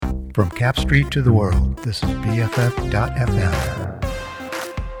From Cap Street to the world, this is BFF.FM.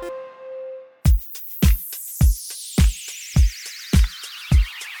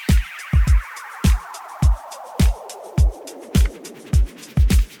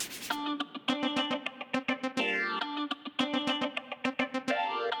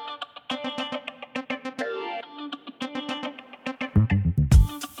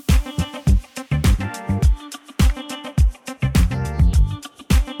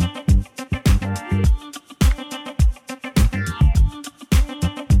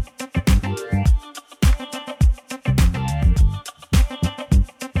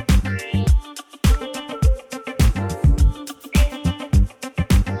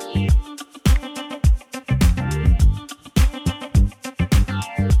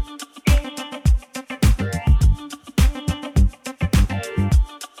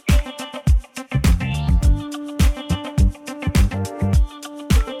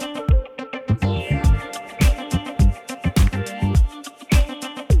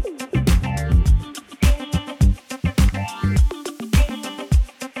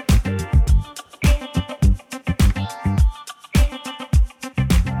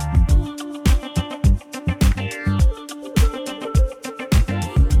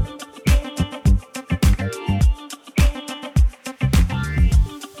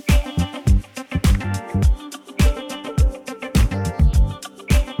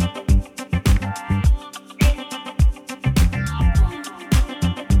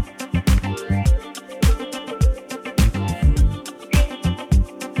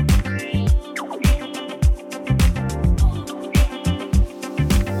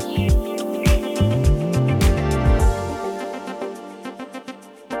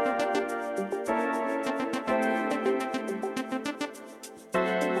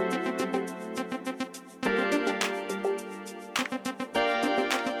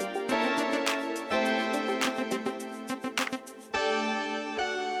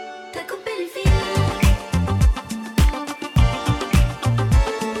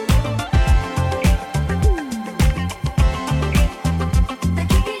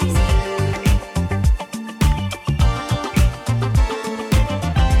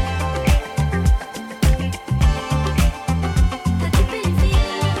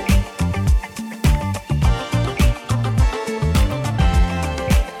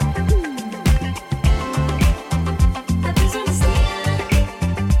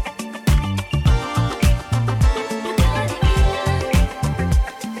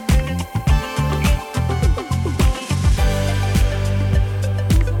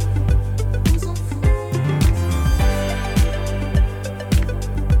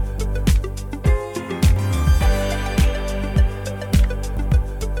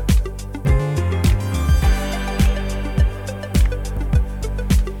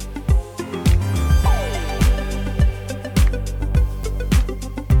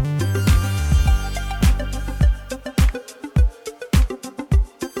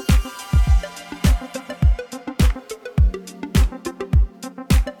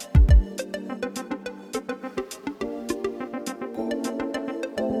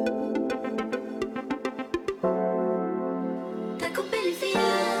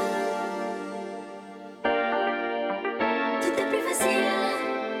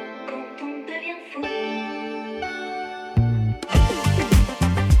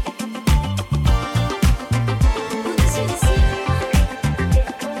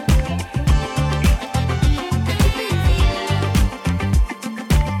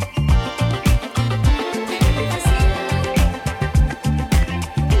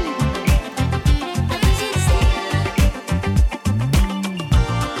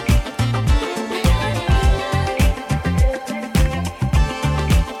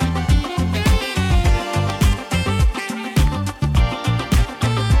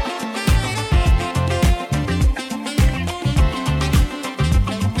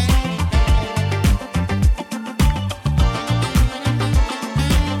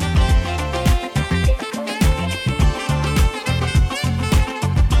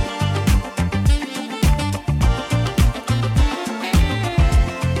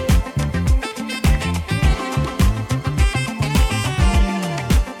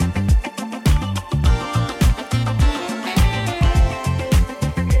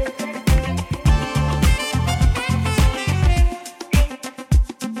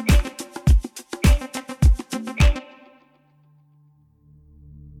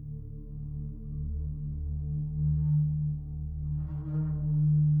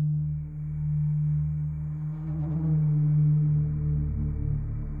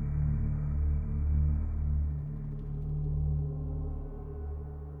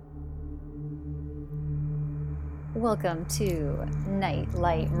 Welcome to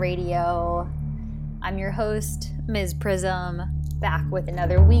Nightlight Radio. I'm your host, Ms. Prism, back with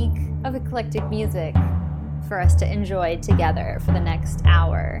another week of eclectic music for us to enjoy together for the next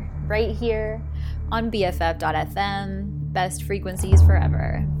hour, right here on BFF.FM, best frequencies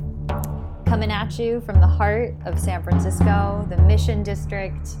forever. Coming at you from the heart of San Francisco, the Mission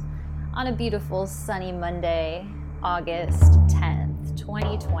District, on a beautiful sunny Monday, August 10th,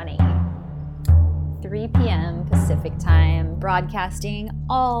 2020. 3 p.m. Pacific time, broadcasting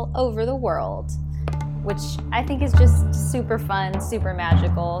all over the world, which I think is just super fun, super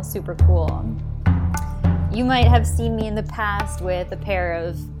magical, super cool. You might have seen me in the past with a pair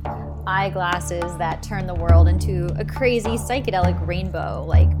of eyeglasses that turn the world into a crazy psychedelic rainbow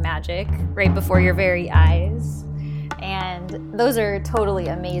like magic right before your very eyes. And those are totally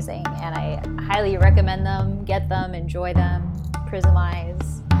amazing, and I highly recommend them. Get them, enjoy them, Prism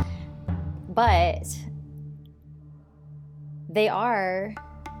Eyes. But they are,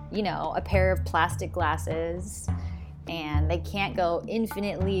 a pair of plastic glasses, and they can't go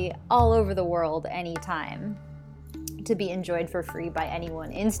infinitely all over the world anytime to be enjoyed for free by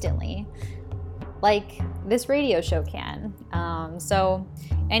anyone instantly, like this radio show can. So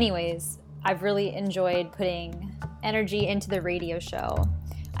anyways, I've really enjoyed putting energy into the radio show.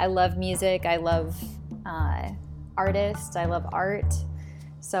 I love music, I love artists, I love art.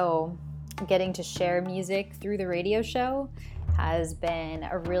 So getting to share music through the radio show has been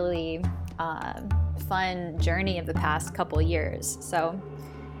a really fun journey of the past couple years. So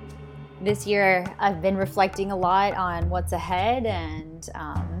this year I've been reflecting a lot on what's ahead and,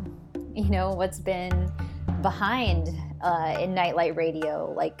 what's been behind in Nightlight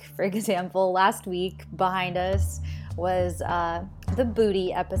Radio. Like, for example, last week behind us was the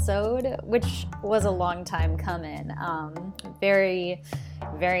booty episode, which was a long time coming. Very,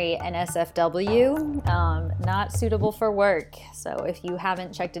 very NSFW, not suitable for work. So if you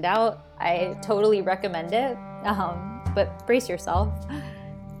haven't checked it out, I totally recommend it, but brace yourself.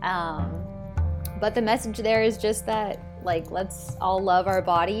 But the message there is just that, let's all love our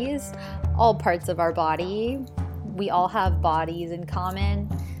bodies, all parts of our body. We all have bodies in common,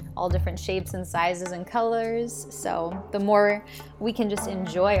 all different shapes and sizes and colors. So the more we can just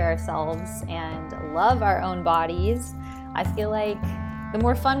enjoy ourselves and love our own bodies, I feel like the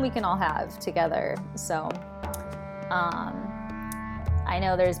more fun we can all have together. So I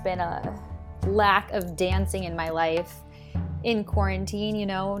know there's been a lack of dancing in my life in quarantine,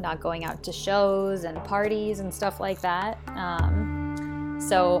 not going out to shows and parties and stuff like that.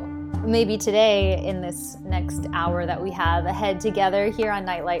 So maybe today, in this next hour that we have ahead together here on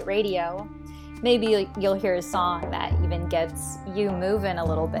Nightlight Radio, maybe you'll hear a song that even gets you moving a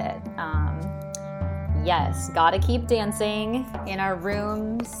little bit. Yes, gotta keep dancing in our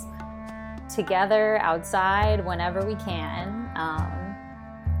rooms, together, outside, whenever we can.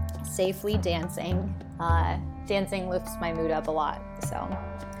 Safely dancing. Dancing lifts my mood up a lot. So,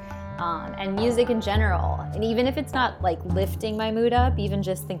 and music in general. And even if it's not lifting my mood up, even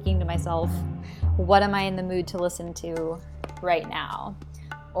just thinking to myself, what am I in the mood to listen to right now?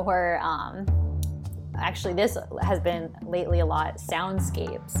 Or actually this has been lately a lot,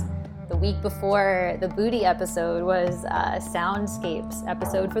 Soundscapes. The week before the booty episode was a Soundscapes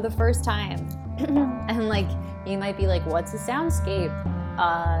episode for the first time. And you might be like, what's a soundscape?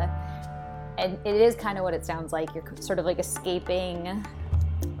 And it is kind of what it sounds like. You're sort of escaping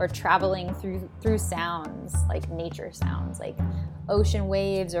or traveling through sounds, like nature sounds, like ocean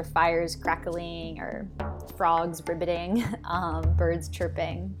waves or fires crackling or frogs ribbiting, birds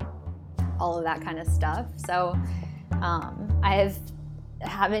chirping, all of that kind of stuff. So I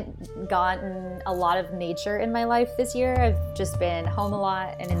haven't gotten a lot of nature in my life this year. I've just been home a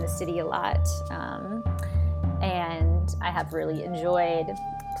lot and in the city a lot. And I have really enjoyed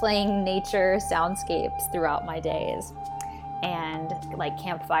playing nature soundscapes throughout my days, and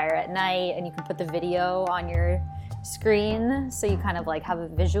campfire at night, and you can put the video on your screen so you kind of have a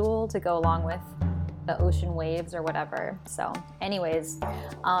visual to go along with the ocean waves or whatever. So anyways,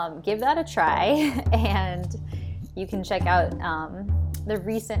 give that a try, and you can check out the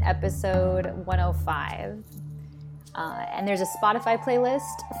recent episode 105, and there's a Spotify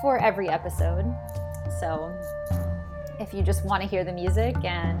playlist for every episode. So if you just want to hear the music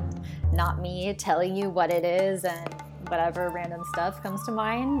and not me telling you what it is and whatever random stuff comes to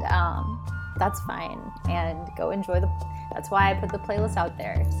mind, that's fine. And go enjoy that's why I put the playlist out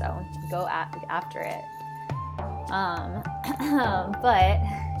there. So go after it.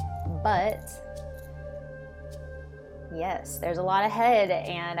 But yes, there's a lot ahead,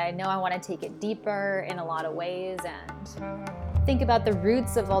 and I know I want to take it deeper in a lot of ways and think about the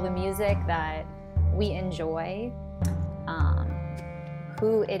roots of all the music that we enjoy um,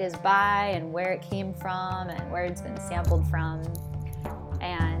 who it is by and where it came from and where it's been sampled from.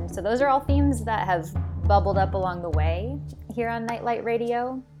 And so those are all themes that have bubbled up along the way here on Nightlight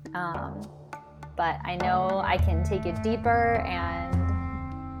Radio. But I know I can take it deeper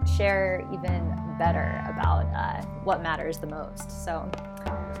and share even better about what matters the most. So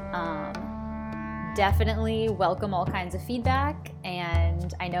definitely welcome all kinds of feedback.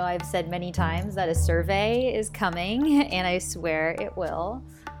 And I know I've said many times that a survey is coming, and I swear it will.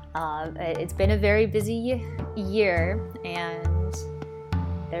 It's been a very busy year, and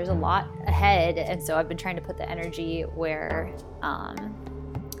there's a lot ahead, and so I've been trying to put the energy where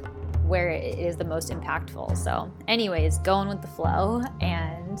it is the most impactful. So anyways, going with the flow,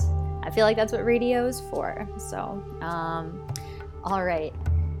 and I feel like that's what radio is for. So all right,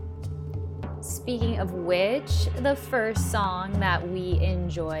 speaking of which, the first song that we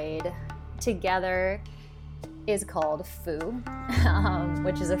enjoyed together is called Fou,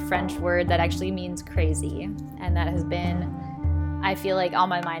 which is a French word that actually means crazy, and that has been, I feel like, on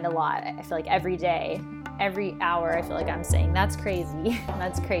my mind a lot. I feel like every day, every hour, I feel like I'm saying, that's crazy,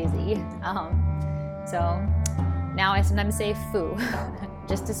 that's crazy. So now I sometimes say Fou,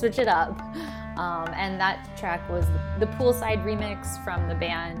 just to switch it up. And that track was the Poolside remix from the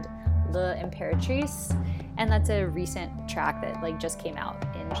band La Imperatrice, and that's a recent track that like just came out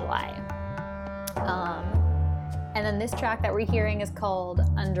in July. And then this track that we're hearing is called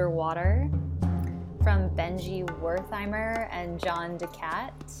Underwater, from Benji Wertheimer and John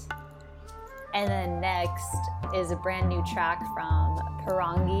DeCat. And then next is a brand new track from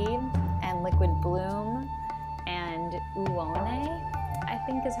Parangi and Liquid Bloom and Uone, I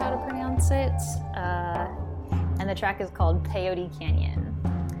think is how to pronounce it. And the track is called Peyote Canyon.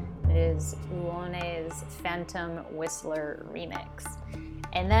 It is Uone's Phantom Whistler remix.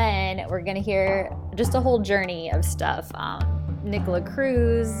 And then we're gonna hear just a whole journey of stuff. Nicola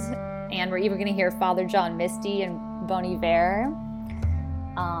Cruz, and we're even gonna hear Father John Misty and Bon Iver.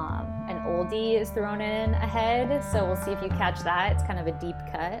 An oldie is thrown in ahead, so we'll see if you catch that. It's kind of a deep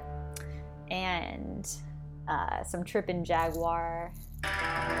cut. And some Trippin Jaguar.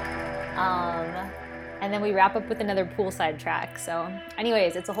 And then we wrap up with another Poolside track. So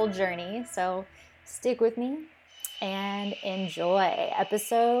anyways, it's a whole journey, so stick with me and enjoy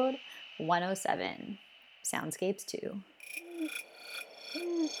episode 107, Soundscapes 2.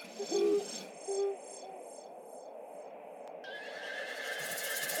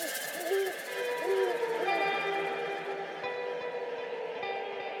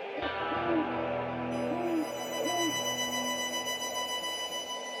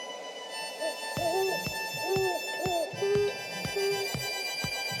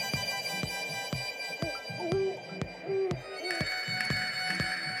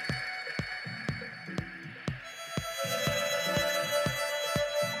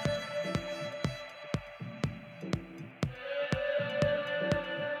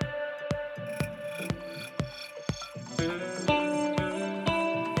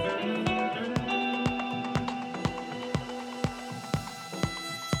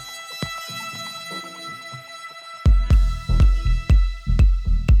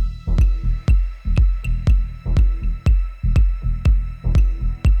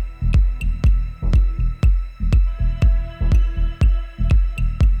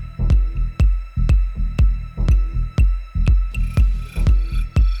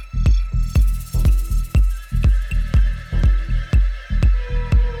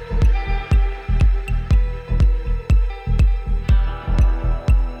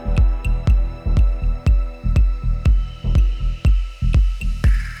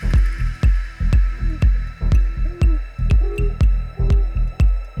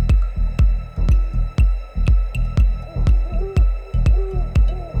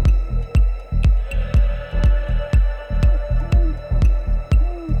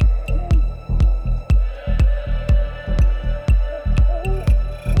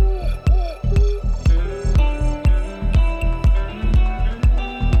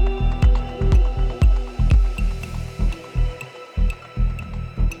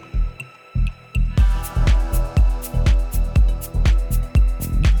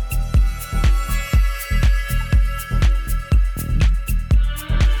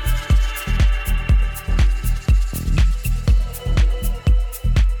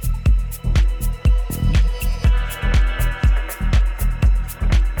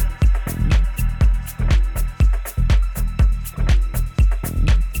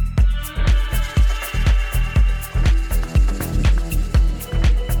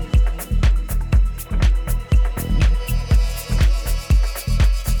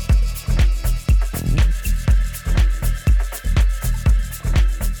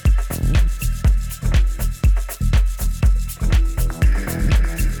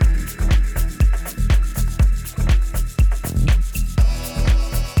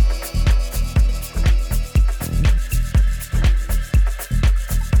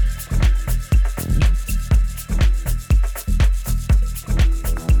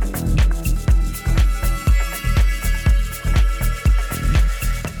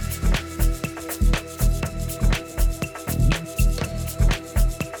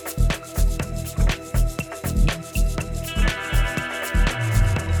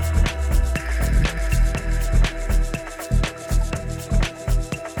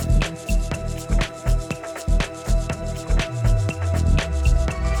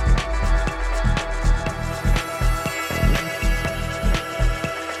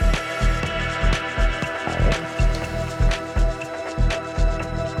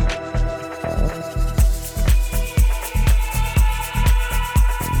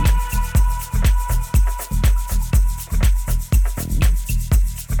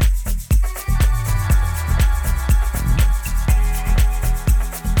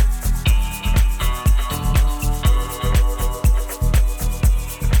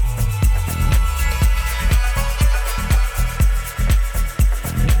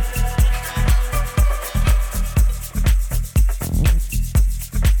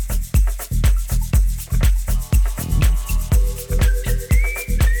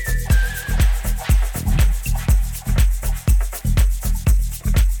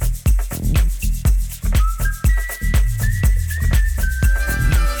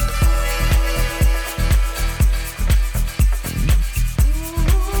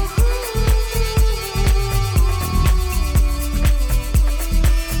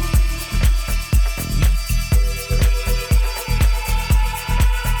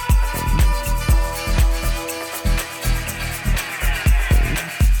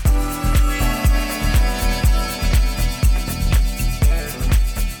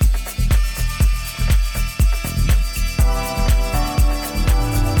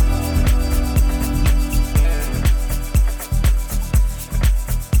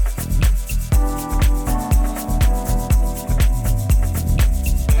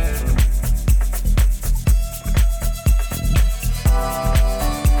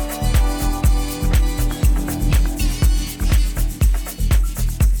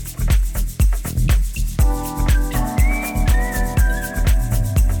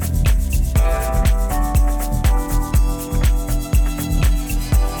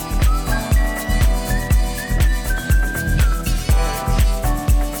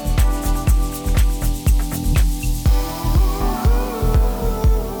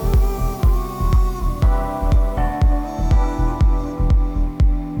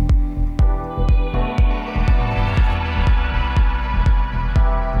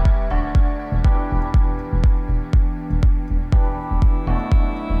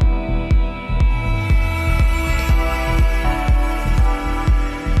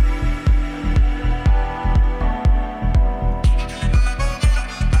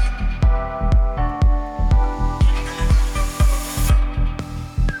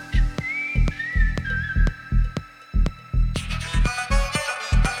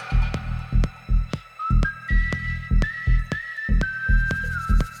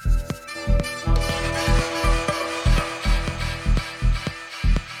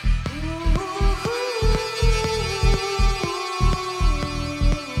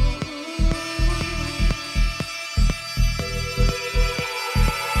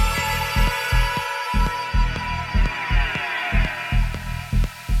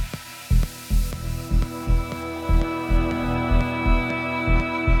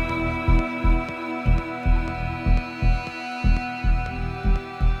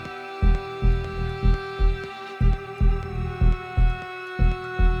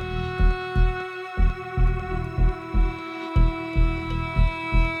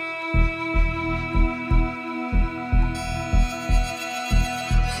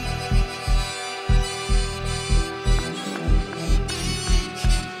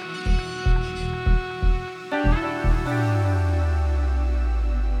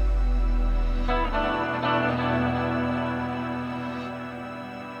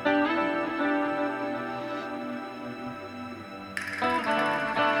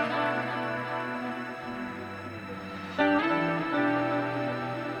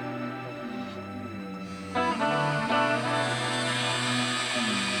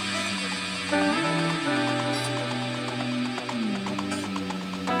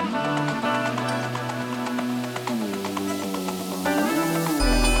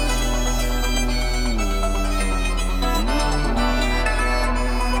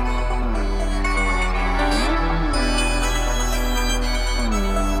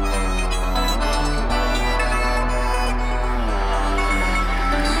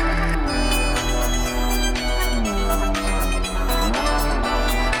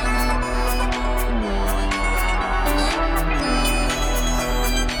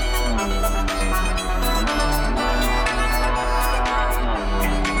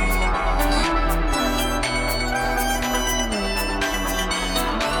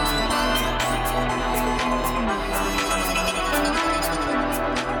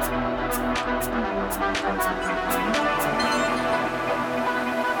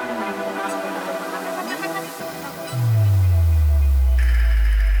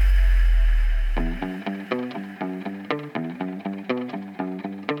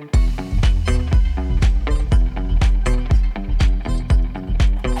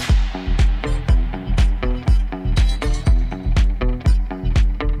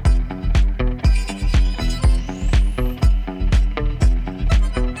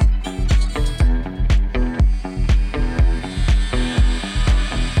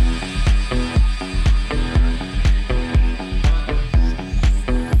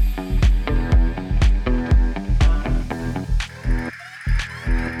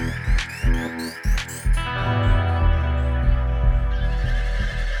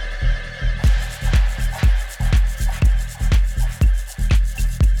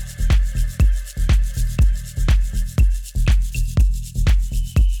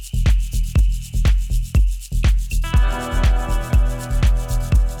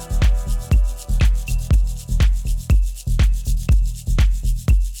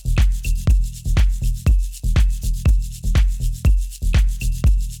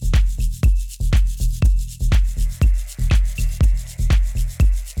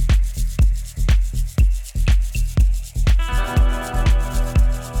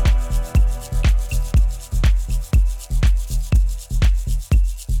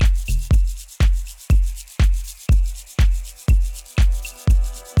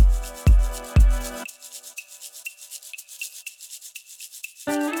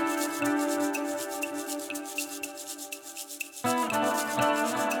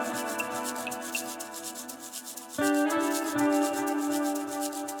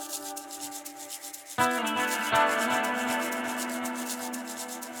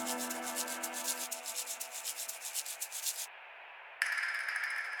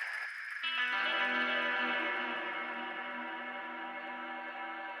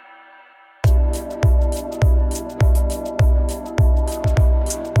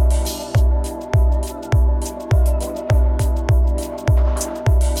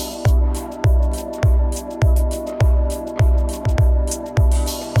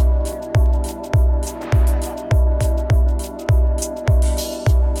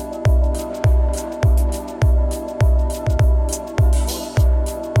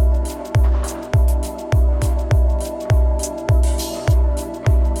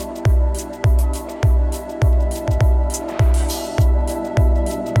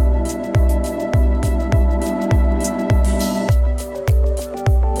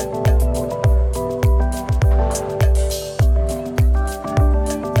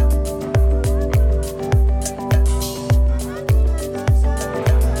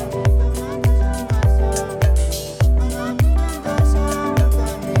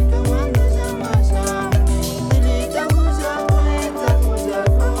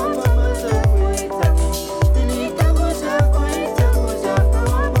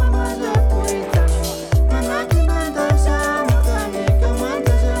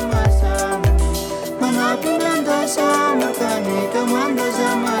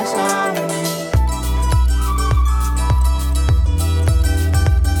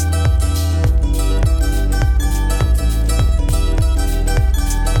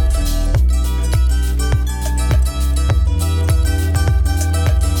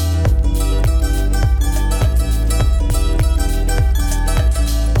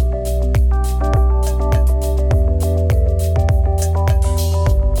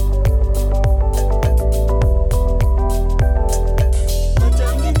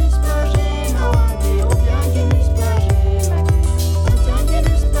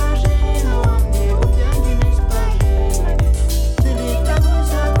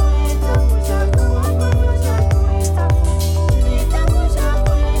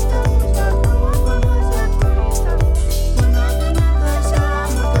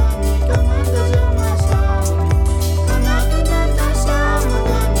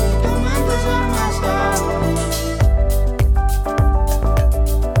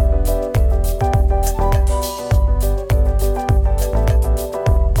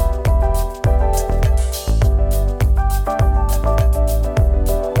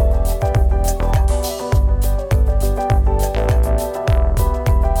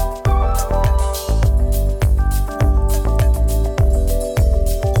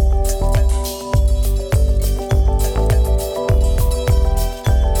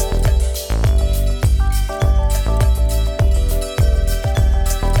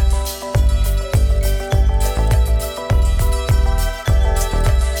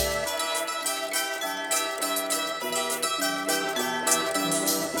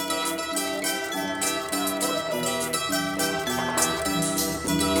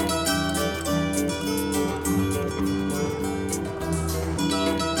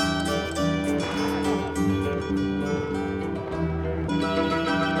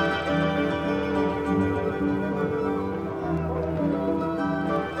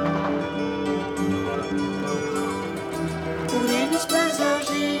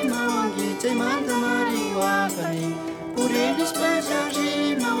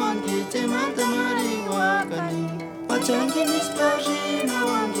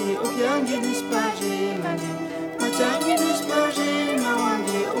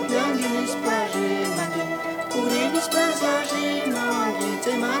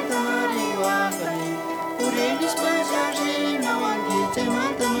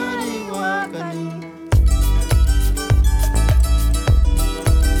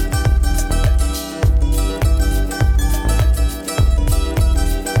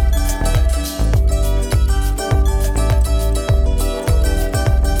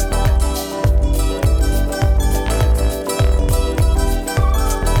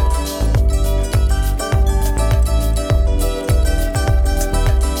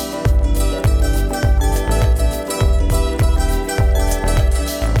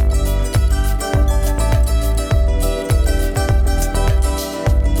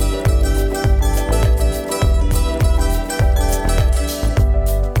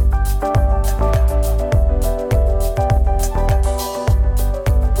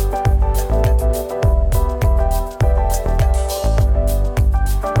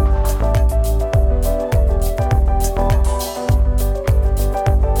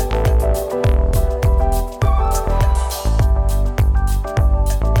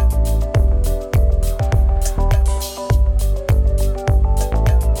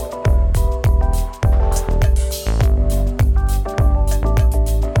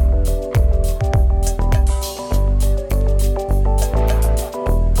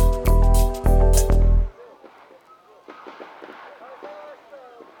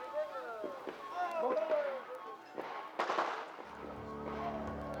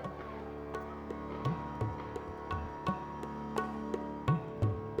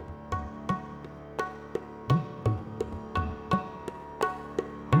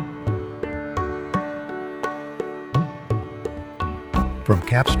 From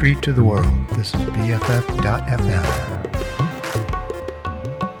Cap Street to the world, this is BFF.FM.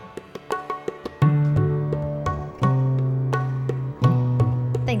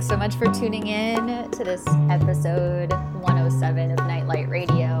 Thanks so much for tuning in to this episode 107 of Nightlight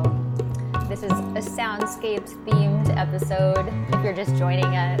Radio. This is a Soundscapes themed episode. If you're just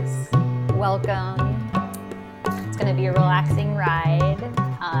joining us, welcome. It's going to be a relaxing ride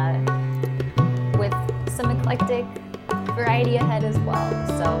with some eclectic variety ahead as well.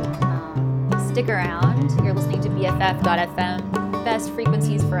 So stick around. You're listening to BFF.FM, best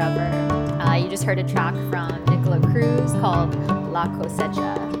frequencies forever. You just heard a track from Nicola Cruz called La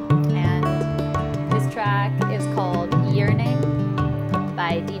Cosecha. And this track is called Yearning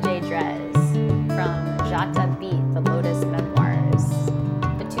by DJ Drez from Jata Beat, The Lotus Memoirs,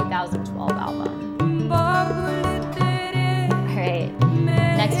 the 2012 album. Alright,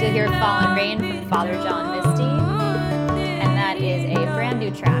 next you'll hear Fallen Rain from Father John Misty, and that is a brand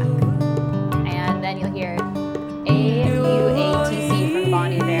new track. And then you'll hear AUATC from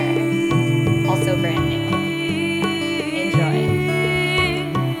Bon Iver, also brand new. Enjoy.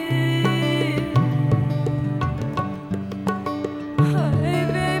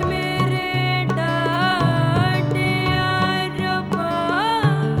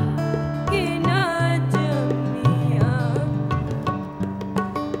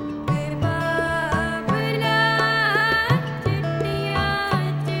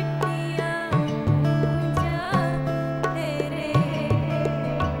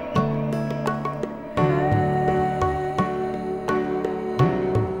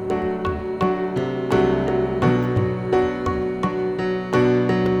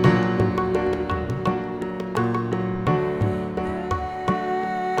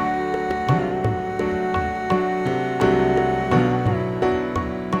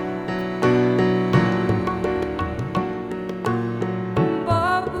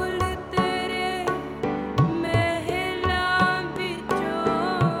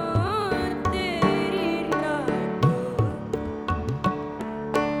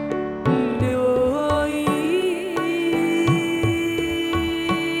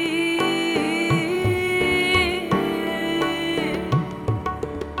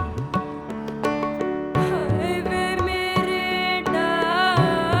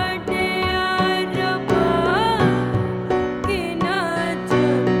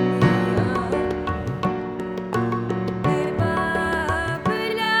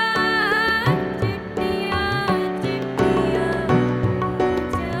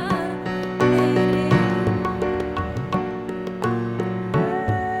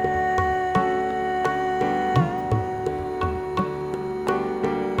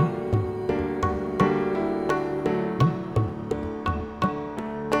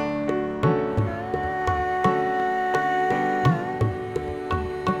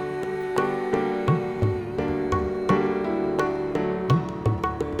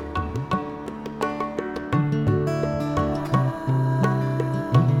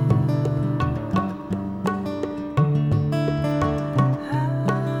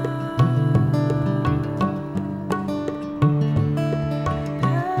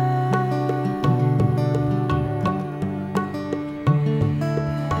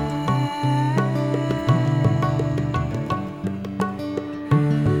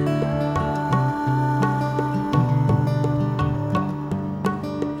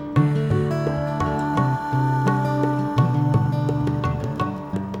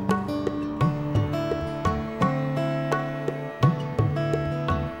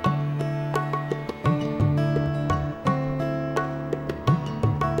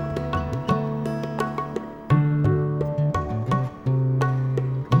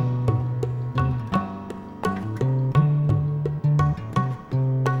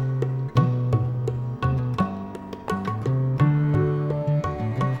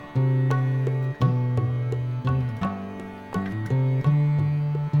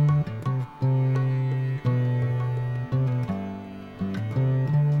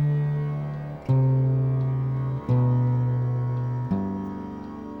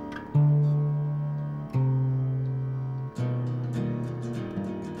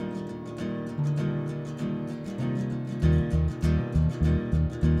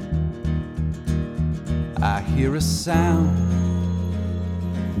 I hear a sound,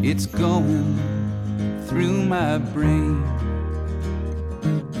 it's going through my brain,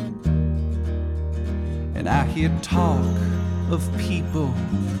 and I hear talk of people,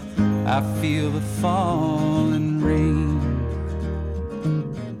 I feel the falling rain.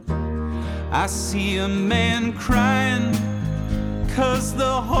 I see a man crying 'cause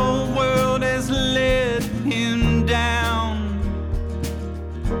the whole world has let him down.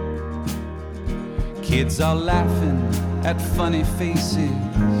 Kids are laughing at funny faces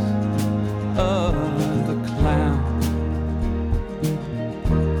of the clown.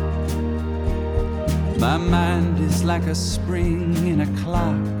 My mind is like a spring in a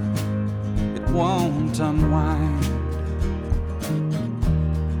clock, it won't unwind.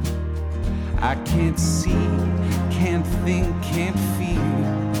 I can't see, can't think, can't feel,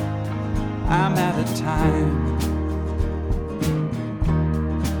 I'm out of time.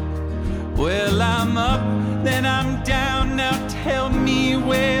 Well, I'm up, then I'm down, now tell me,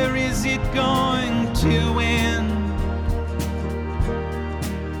 where is it going to end?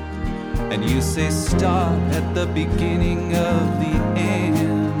 And you say start at the beginning of the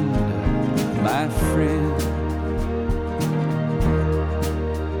end, my friend.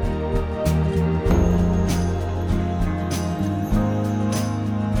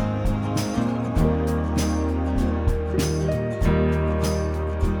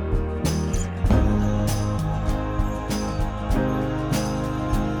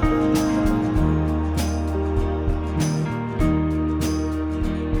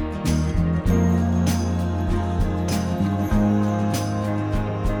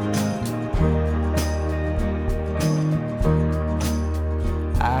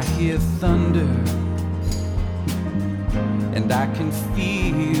 Thunder, and I can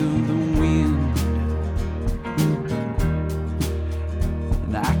feel the wind,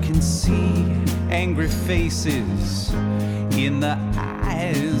 and I can see angry faces in the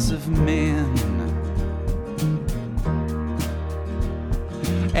eyes of men.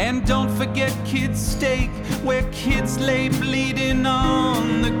 And don't forget Kids' Steak, where kids lay bleeding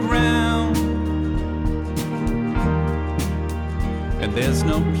on the ground. And there's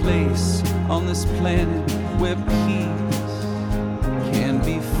no place on this planet where peace can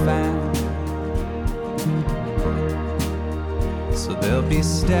be found. So there'll be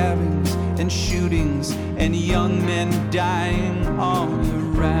stabbings and shootings and young men dying all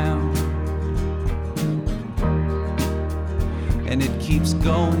around. And it keeps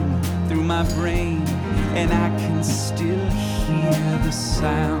going through my brain, and I can still hear the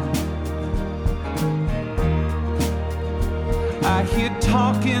sound. I hear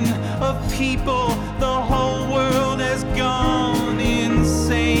talking of people, the whole world has gone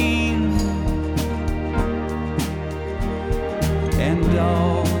insane. And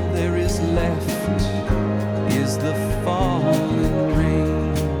all there is left is the falling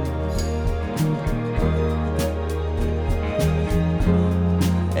rain.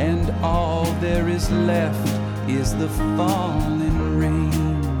 And all there is left is the falling rain.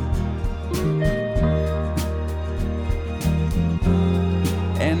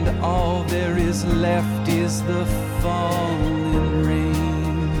 And all there is left is the falling rain.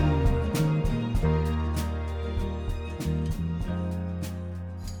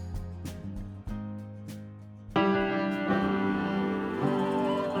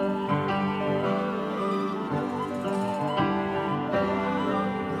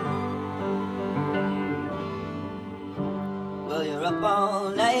 Well, you're up all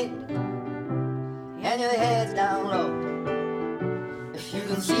night and your head's down low. If you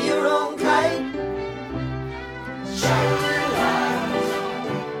can see your own kite, shut your eyes.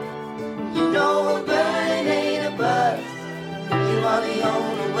 You know a burning ain't a buzz. You are the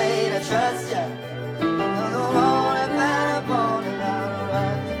only way to trust ya. You're the one that found up on the down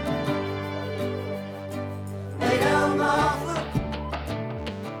run. Lay down Martha,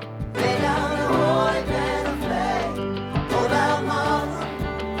 lay down the holy banner flag. Hold down Martha,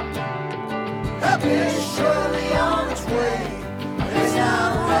 help is surely on its way. It's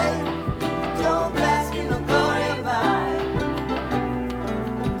not right, don't blast in the glory by.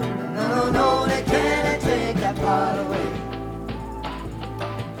 No, no, no, they can't take that part away.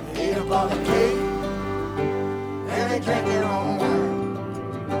 They ate up all the cake, and they drank their own wine.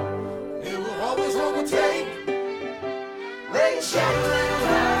 It will always overtake, where you shadow and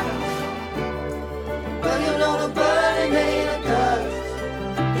rise. Well, you know the burning ain't a dust.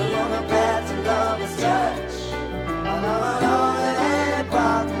 You're on the path to love is touch. Oh, no, no, no.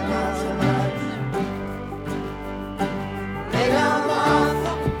 Lay down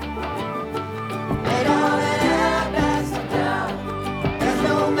Martha, lay down and pass it down. There's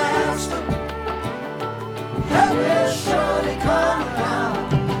no master, help will surely come around.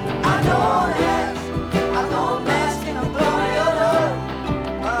 I know that, I know bask in the glory of love.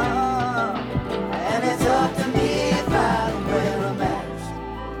 And it's up to me if I don't wear a mask.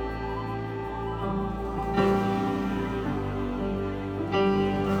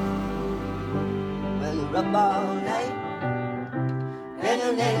 Well, you're up all night, and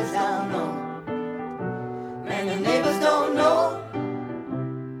your neighbors down low, and your neighbors don't know.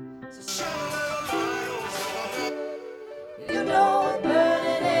 So shut up.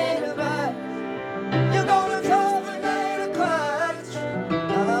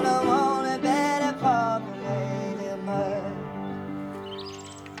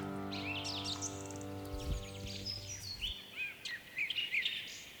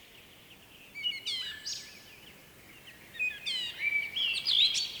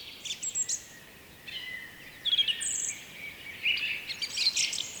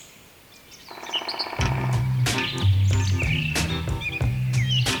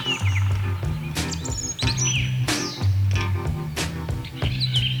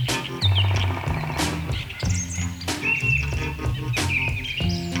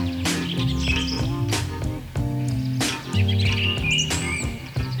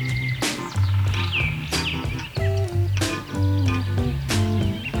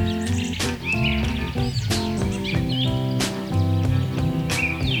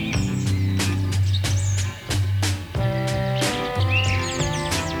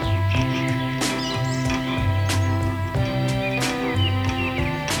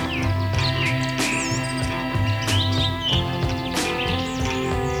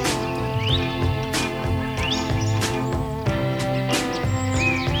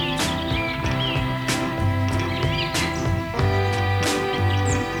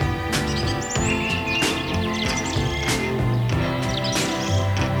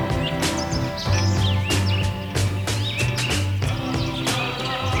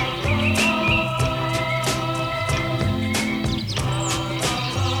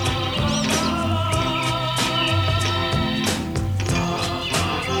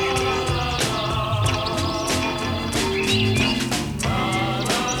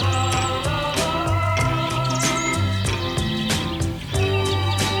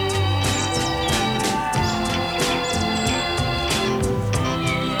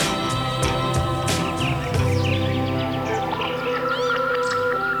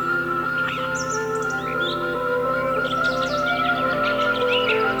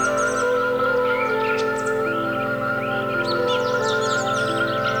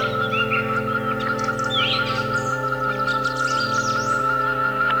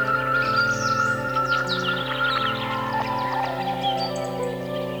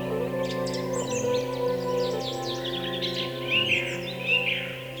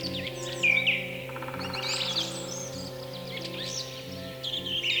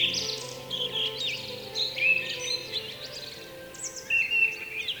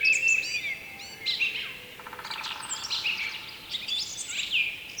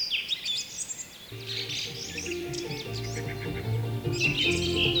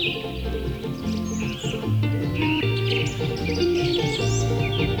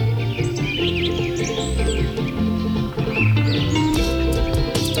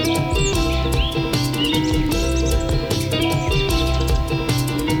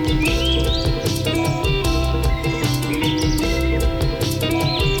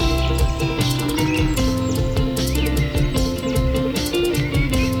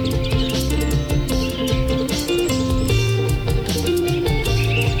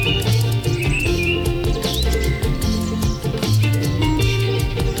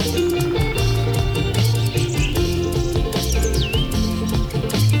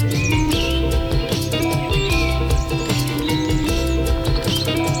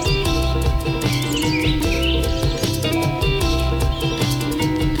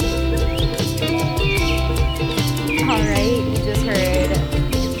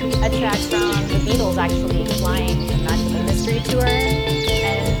 Actually flying to Magical Mystery Tour,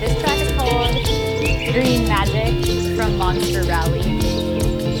 and this track is called Green Magic from Monster Rally.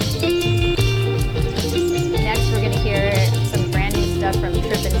 Next we're going to hear some brand new stuff from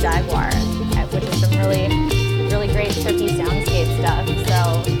Trippin Jaguar, which is some really great trippy soundscape stuff.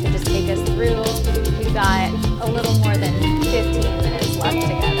 So to just take us through, we've got a little more than 15 minutes left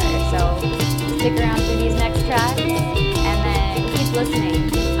together, so stick around for these next tracks and then keep listening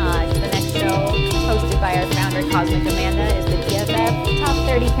to the next show hosted by our founder Cosmic Amanda is the BFF Top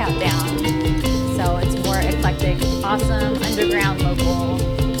 30 Countdown. So it's more eclectic, awesome, underground, local,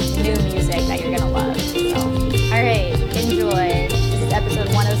 new music that you're gonna love. So, alright, enjoy. This is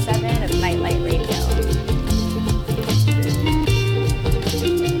episode 107 of Nightlight Radio.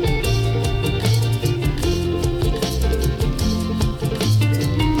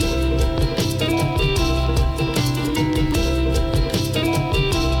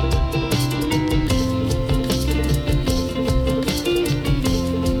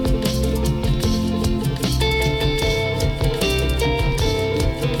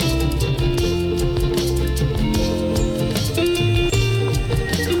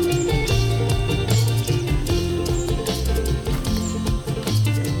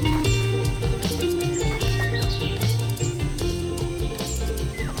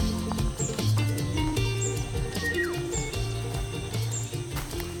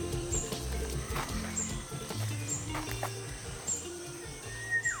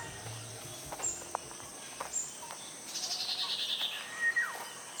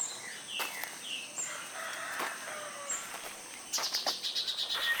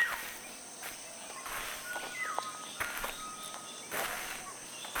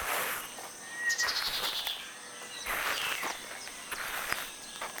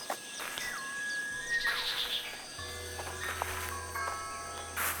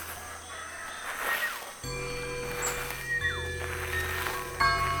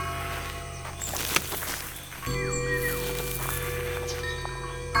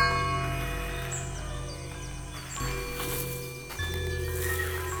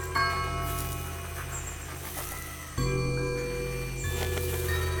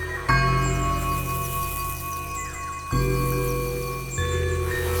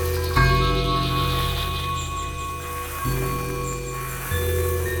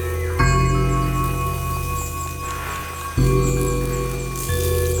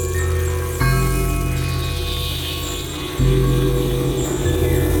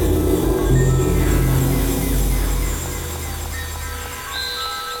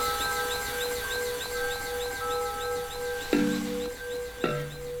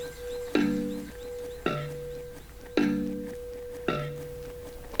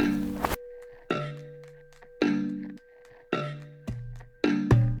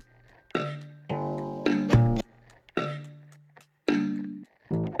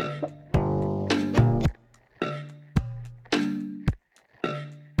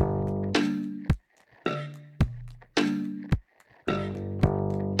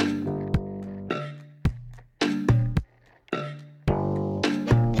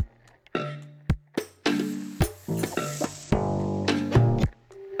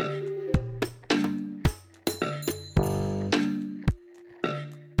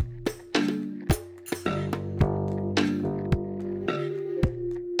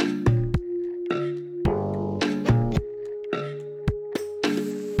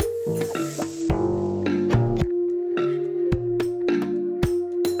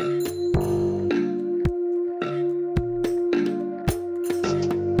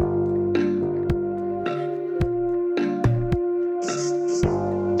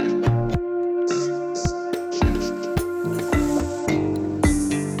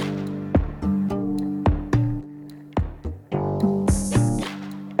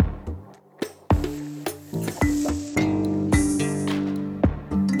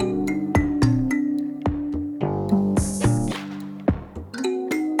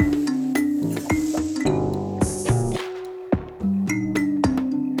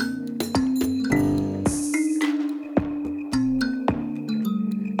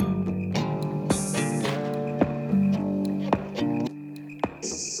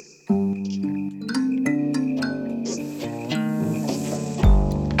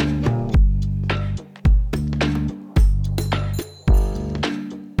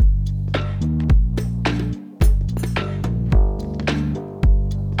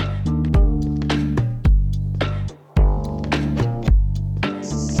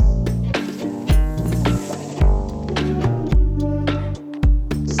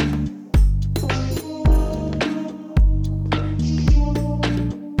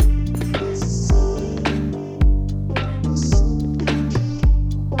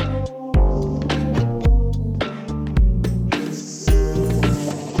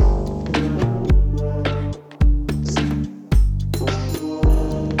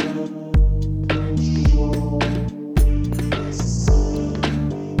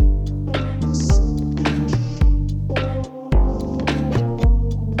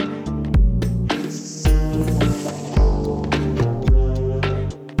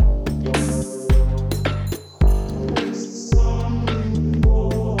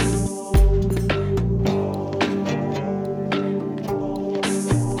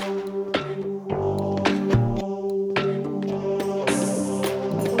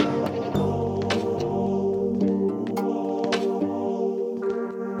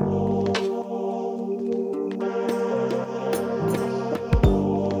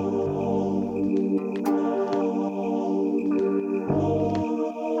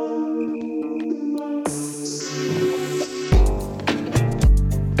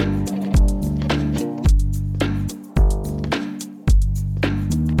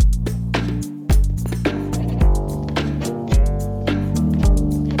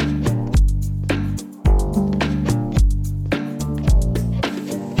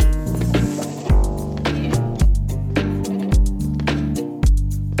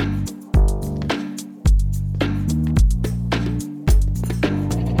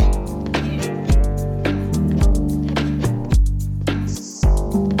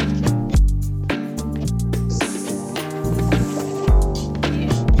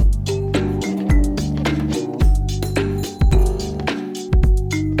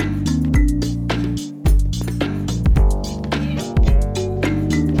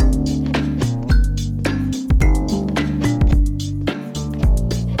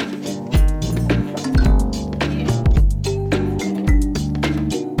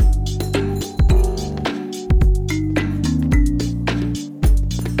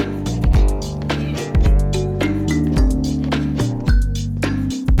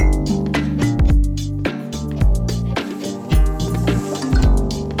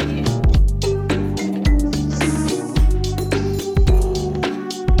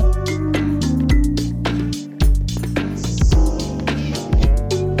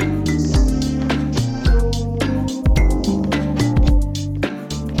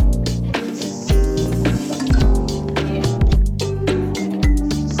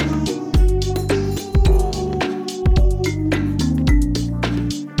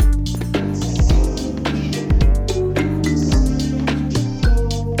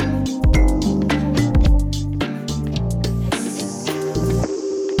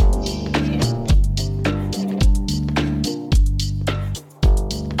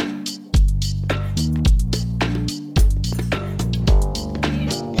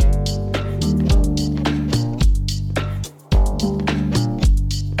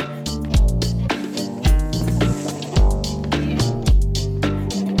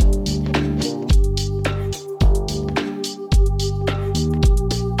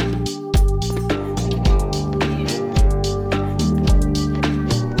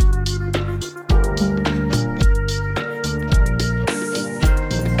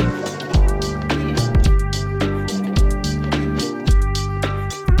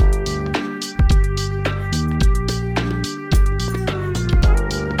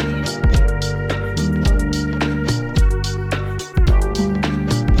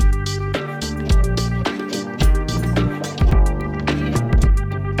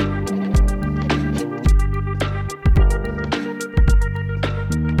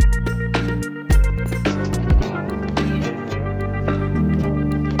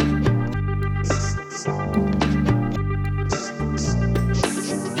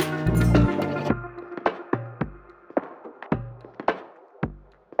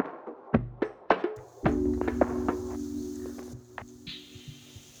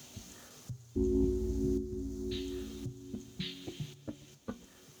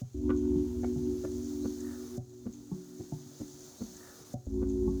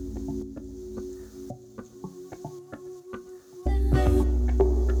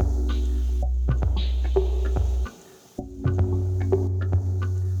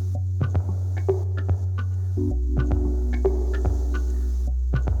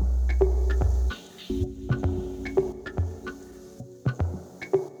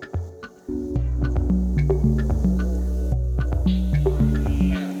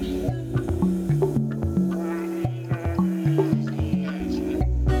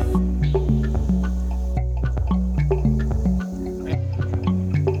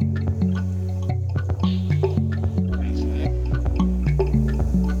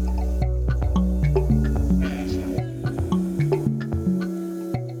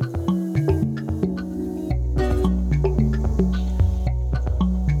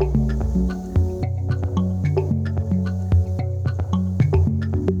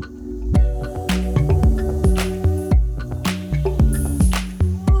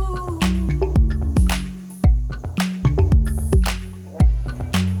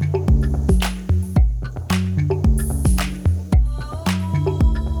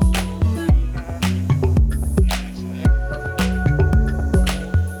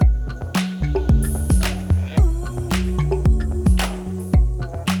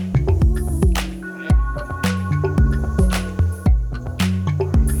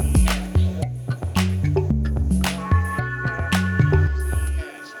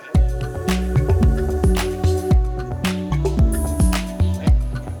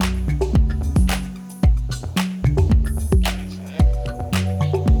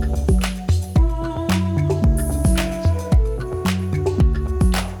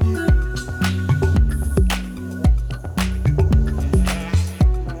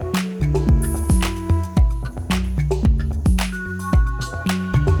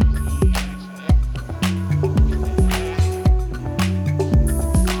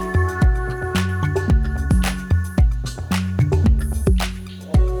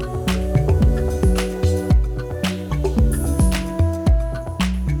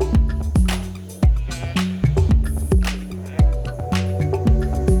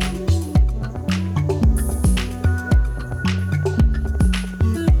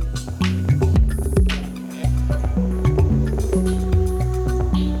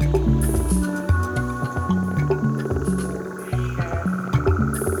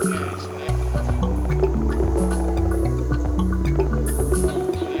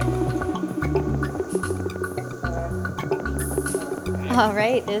 All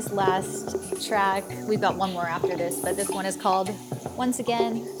right, this last track, we've got one more after this, but this one is called, once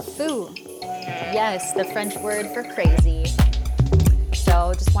again, Fou. Yes, the French word for crazy.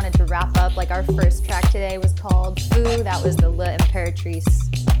 So just wanted to wrap up, like our first track today was called Fou. That was the La Imperatrice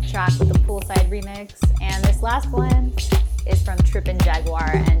track with the Poolside remix. And this last one is from Trippin,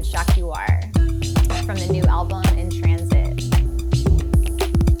 Jaguar, and Jaguar from the new album In Transit.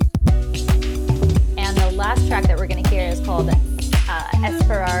 And the last track that we're going to hear is called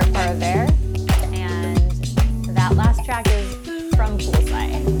Esperar para Ver, and that last track is from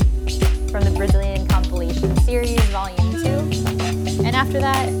Poolside, from the Brazilian compilation series, Volume 2. And after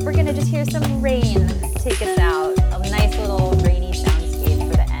that, we're gonna just hear some rain take us out, a nice little rainy soundscape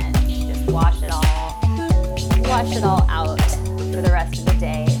for the end. Just wash it all out for the rest of the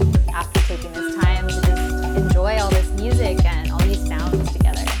day after taking this time to just enjoy all this music and all these sounds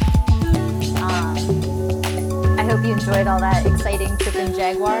together. I hope you enjoyed all that exciting Trippin'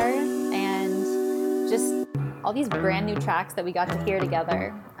 Jaguar and just all these brand new tracks that we got to hear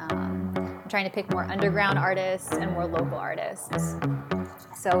together. I'm trying to pick more underground artists and more local artists.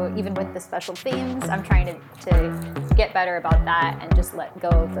 So even with the special themes, I'm trying to get better about that and just let go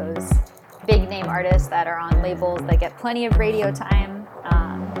of those big name artists that are on labels that get plenty of radio time.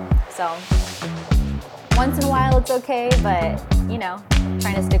 So once in a while it's okay, but you know,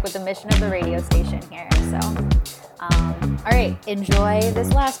 trying to stick with the mission of the radio station here. So all right, enjoy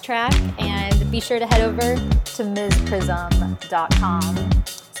this last track and be sure to head over to MsPrism.com.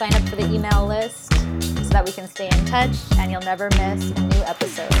 Sign up for the email list so that we can stay in touch and you'll never miss a new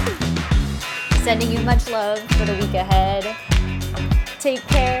episode. Sending you much love for the week ahead. Take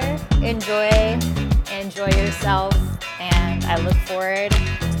care, enjoy yourself, and I look forward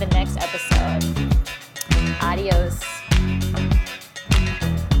to the next episode. Adios.